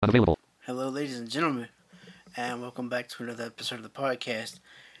Unavailable. Hello, ladies and gentlemen, and welcome back to another episode of the podcast.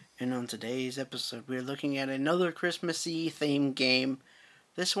 And on today's episode, we're looking at another Christmassy themed game.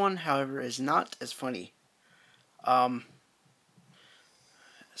 This one, however, is not as funny. Um,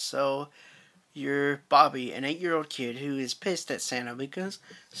 so you're Bobby, an 8-year-old kid who is pissed at Santa because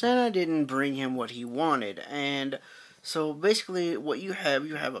Santa didn't bring him what he wanted. And so basically, what you have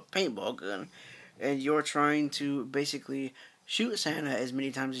a paintball gun, and you're trying to basically shoot Santa as many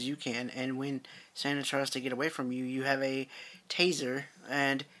times as you can, and when Santa tries to get away from you, you have a taser,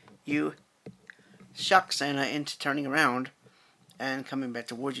 and you shock Santa into turning around and coming back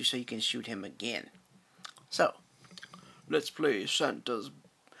towards you so you can shoot him again. So, let's play Santa's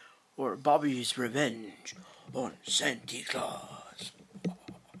or Bobby's Revenge on Santa Claus.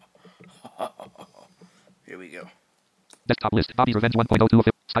 Here we go. Desktop list. Bobby's Revenge 1.02 of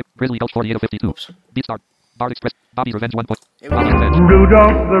Skype. Grizzly Gulch 48 of 52. Oops. Beatstar. Bard Express. Bobby's Revenge 1. Here we Bobby's go. Revenge.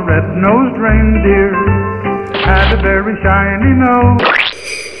 Rudolph the red-nosed reindeer had a very shiny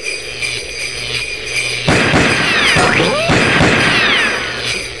nose.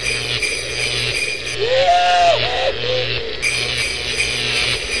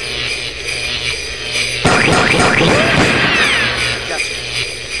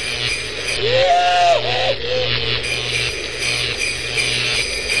 Gotcha.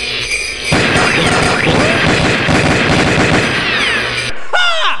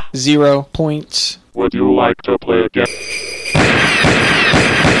 0 points. Would you like to play again?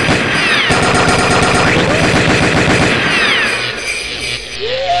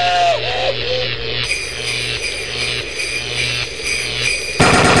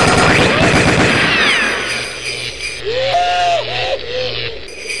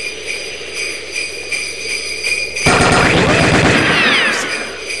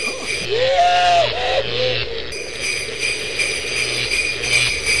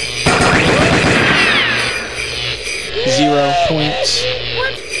 Zero points.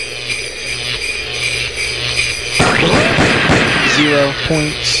 0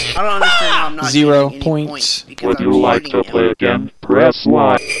 points. I don't understand how I'm not 0 getting any points. because Would I'm you like shooting to him. play again? Press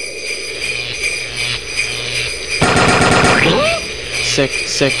Y.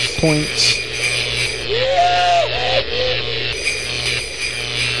 6 points.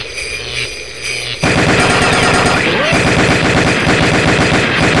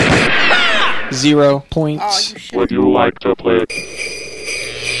 Zero Oh, points. you shit. Would you like to play?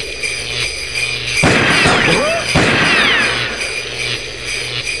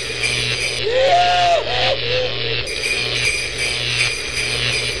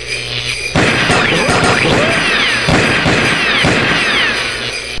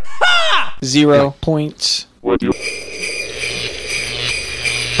 Zero points. Would you?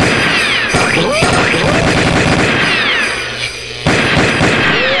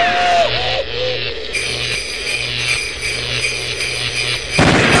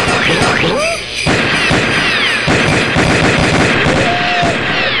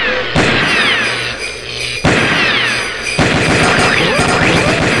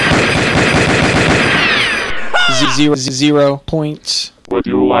 Zero points. Would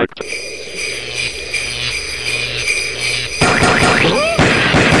you like to?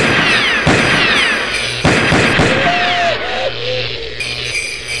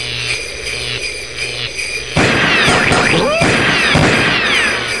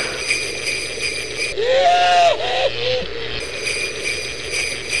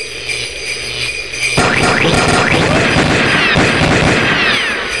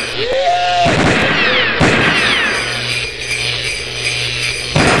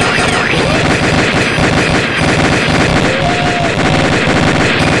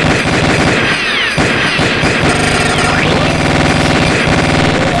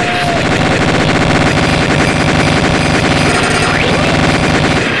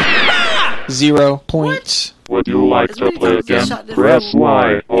 Zero points. Would you like As to many play times as I again? shot this Press fool,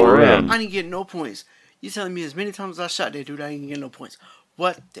 Y or N. I didn't get no points. You telling me as many times as I shot that dude, I didn't get no points.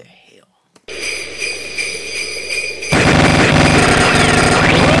 What the hell?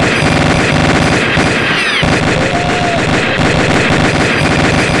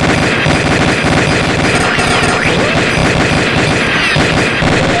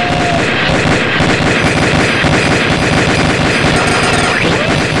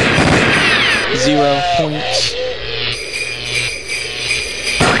 Zero points.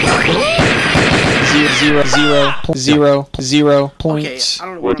 Zero Okay, points. I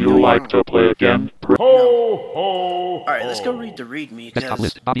don't know Would what I'm you doing like wrong. to play again? Alright, let's go read the readme, Desktop because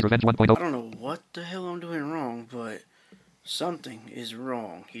list. Bobby's Revenge I 1.0. don't know what the hell I'm doing wrong, but something is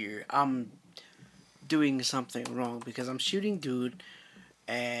wrong here. I'm doing something wrong because I'm shooting dude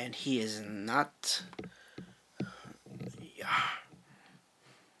and he is not. Yeah.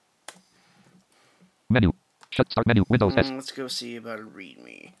 Menu. Shut start menu. Windows S. Let's go see about a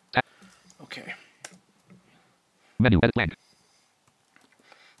readme. Tab. Okay. Menu. Edit blank.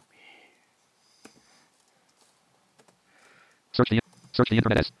 Search the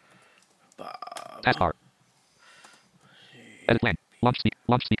internet S. Bob. Taskbar. Edit blank. Launch the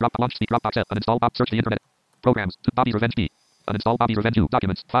Dropbox F. Uninstall Bob. Search the internet. Programs. Bobby's Revenge B. Uninstall Bobby's Revenge 2.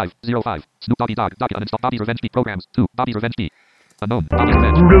 Documents. 505. Snoop Doggy Dog. Uninstall Bobby's Revenge B. Programs. 2. Bobby's Revenge B. Unknown. Bobby's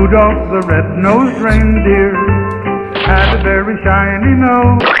Revenge. Rudolph the red-nosed reindeer had a very shiny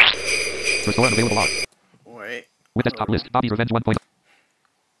nose. Restore unavailable log. Wait. With desktop list. Bobby's Revenge 1.0.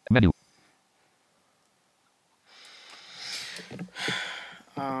 Menu.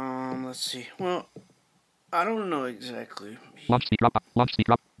 Let's see. Well, I don't know exactly. Launch the drop.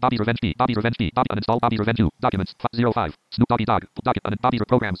 Bobby's Revenge B. Bobby's Revenge B. Uninstall Bobby's Revenge 2. Documents. 05. Snoop Doggy Dog. Bobby's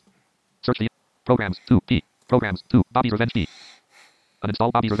Programs. Search the Programs. 2. P. Programs. 2. Bobby's Revenge B.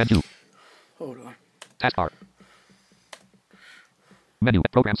 Uninstall Bobby's Revenge 2. Hold on. Taskbar. Menu.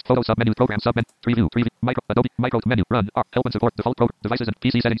 Programs. Photo submenu. Program submenu. Preview. Micro. Adobe. Micro. Menu. Run. R. Help and support. Default. Devices and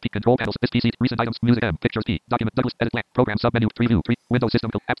PC settings. P. Control panels. This PC. Recent items. Music M. Pictures P. Document. Douglas. Edit blank. Program submenu. Preview. Windows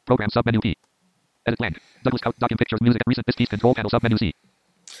System. App. Program submenu P. Edit blank. Douglas. Document. Pictures. Music. Recent. This piece. Control panel. Submenu C.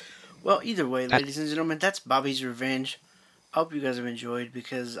 Well, either way, ladies and gentlemen, that's Bobby's Revenge. I hope you guys have enjoyed,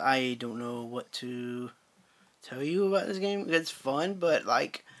 because I don't know what to tell you about this game. It's fun, but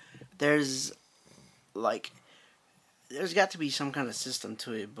there's got to be some kind of system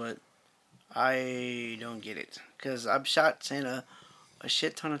to it, but I don't get it, because I've shot Santa a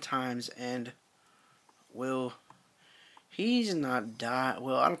shit ton of times, and he's not die.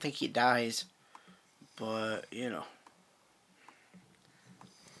 Well, I don't think he dies, but I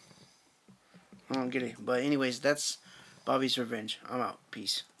don't get it. But anyways, that's Bobby's Revenge. I'm out.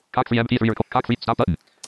 Peace. Cock free MP3 Cock free stop button.